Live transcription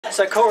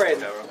So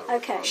Corinne,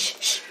 Okay.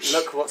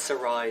 look what's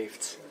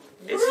arrived.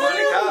 It's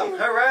finally come.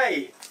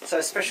 Hooray! So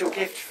a special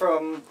gift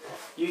from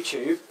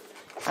YouTube,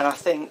 and I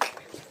think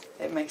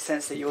it makes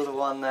sense that you're the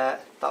one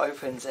that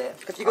opens it.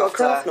 Have you got a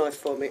craft knife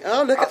for me?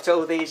 Oh, look after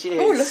all these years.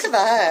 Oh, look at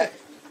that.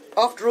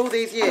 After all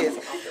these years.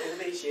 After all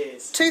these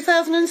years.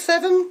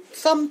 2007,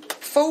 some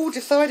fool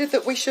decided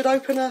that we should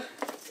open a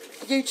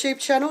YouTube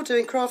channel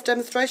doing craft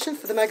demonstrations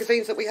for the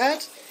magazines that we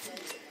had.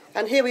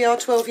 And here we are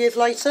 12 years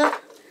later.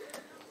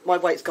 My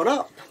weight's gone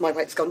up, my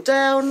weight's gone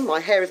down,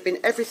 my hair has been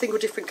every single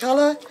different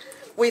colour.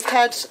 We've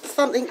had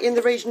something in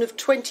the region of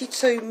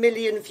 22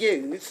 million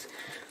views,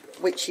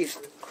 which is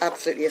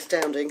absolutely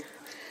astounding.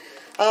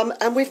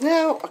 And we've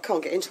now... I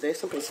can't get into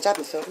this, I'm going to stab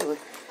myself, aren't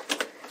I?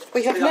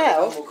 We have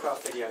now... One more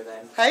craft video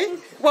then. Hey?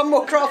 One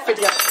more craft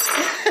video.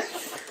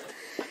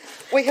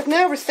 We have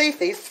now received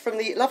these from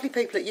the lovely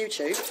people at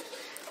YouTube,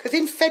 because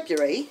in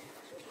February,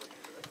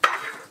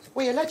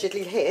 we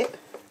allegedly hit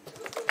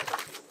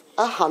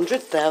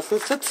 100,000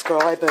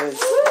 subscribers.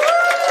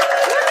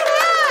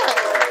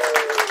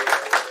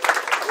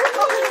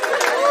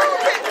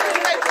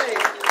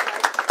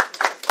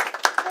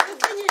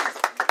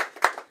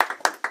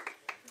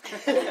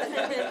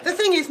 The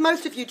thing is,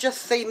 most of you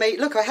just see me...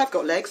 Look, I have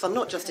got legs. I'm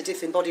not just a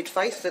disembodied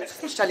face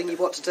that's telling you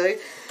what to do.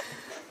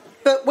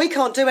 But we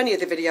can't do any of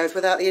the videos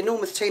without the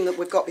enormous team that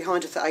we've got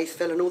behind us at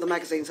Aceville and all the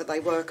magazines that they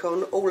work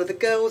on. All of the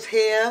girls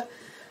here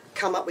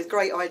come up with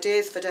great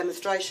ideas for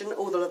demonstration.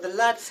 All of the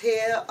lads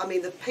here, I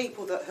mean, the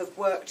people that have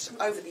worked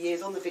over the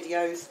years on the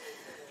videos,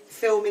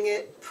 filming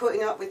it,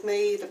 putting up with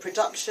me, the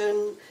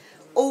production,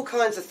 all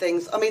kinds of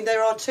things. I mean,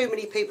 there are too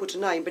many people to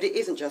name, but it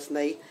isn't just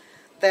me.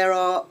 There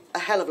are a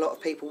hell of a lot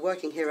of people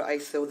working here at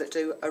Aceville that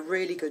do a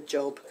really good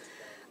job.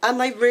 And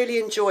they really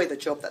enjoy the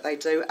job that they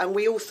do. And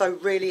we also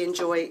really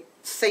enjoy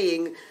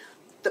seeing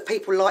that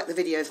people like the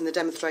videos and the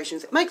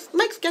demonstrations. It makes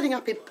getting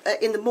up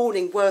in the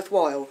morning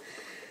worthwhile.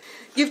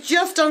 You've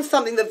just done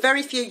something that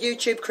very few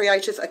YouTube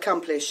creators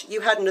accomplish.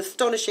 You had an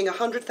astonishing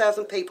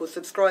 100,000 people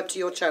subscribe to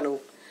your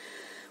channel.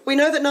 We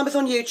know that numbers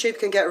on YouTube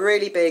can get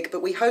really big,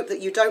 but we hope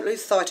that you don't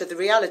lose sight of the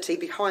reality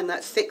behind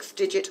that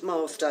 6-digit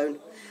milestone.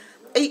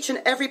 Each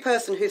and every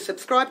person who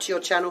subscribed to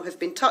your channel has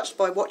been touched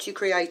by what you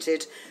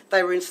created.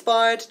 They were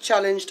inspired,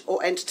 challenged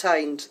or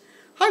entertained.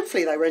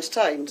 Hopefully they were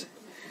entertained.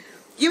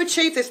 You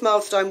achieved this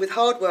milestone with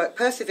hard work,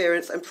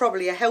 perseverance and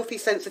probably a healthy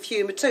sense of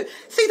humour too.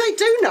 See, they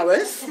do know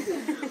us.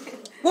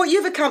 What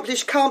you've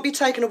accomplished can't be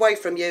taken away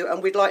from you,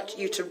 and we'd like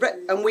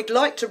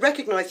to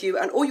recognise you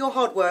and all your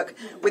hard work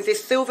with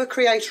this Silver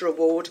Creator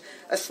Award,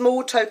 a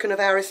small token of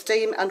our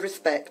esteem and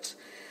respect.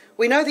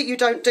 We know that you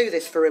don't do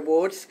this for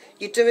rewards.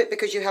 You do it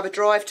because you have a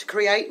drive to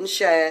create and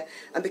share,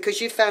 and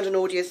because you've found an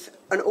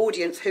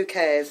audience who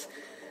cares.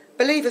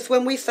 Believe us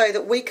when we say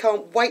that we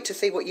can't wait to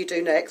see what you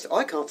do next.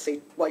 I can't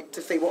wait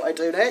to see what I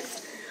do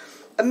next.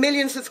 1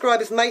 million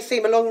subscribers may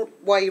seem a long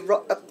way...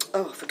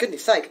 oh, for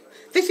goodness sake.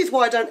 This is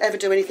why I don't ever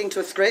do anything to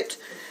a script.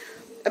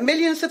 1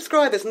 million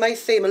subscribers may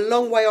seem a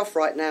long way off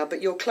right now,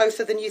 but you're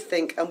closer than you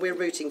think, and we're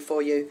rooting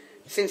for you.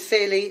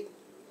 Sincerely,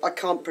 I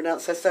can't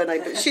pronounce her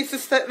surname, but she's the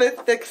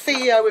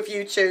CEO of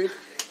YouTube.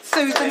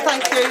 Susan,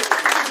 thank you.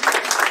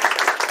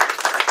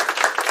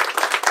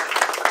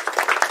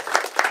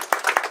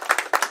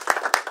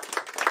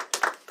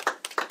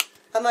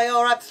 And they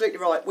are absolutely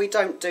right. We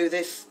don't do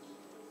this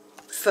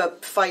for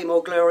fame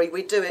or glory.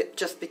 We do it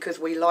just because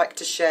we like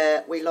to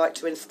share, we like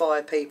to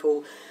inspire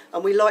people,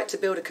 and we like to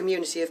build a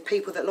community of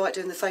people that like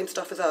doing the same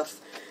stuff as us.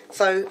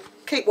 So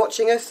keep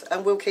watching us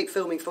and we'll keep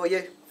filming for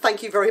you.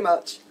 Thank you very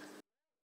much.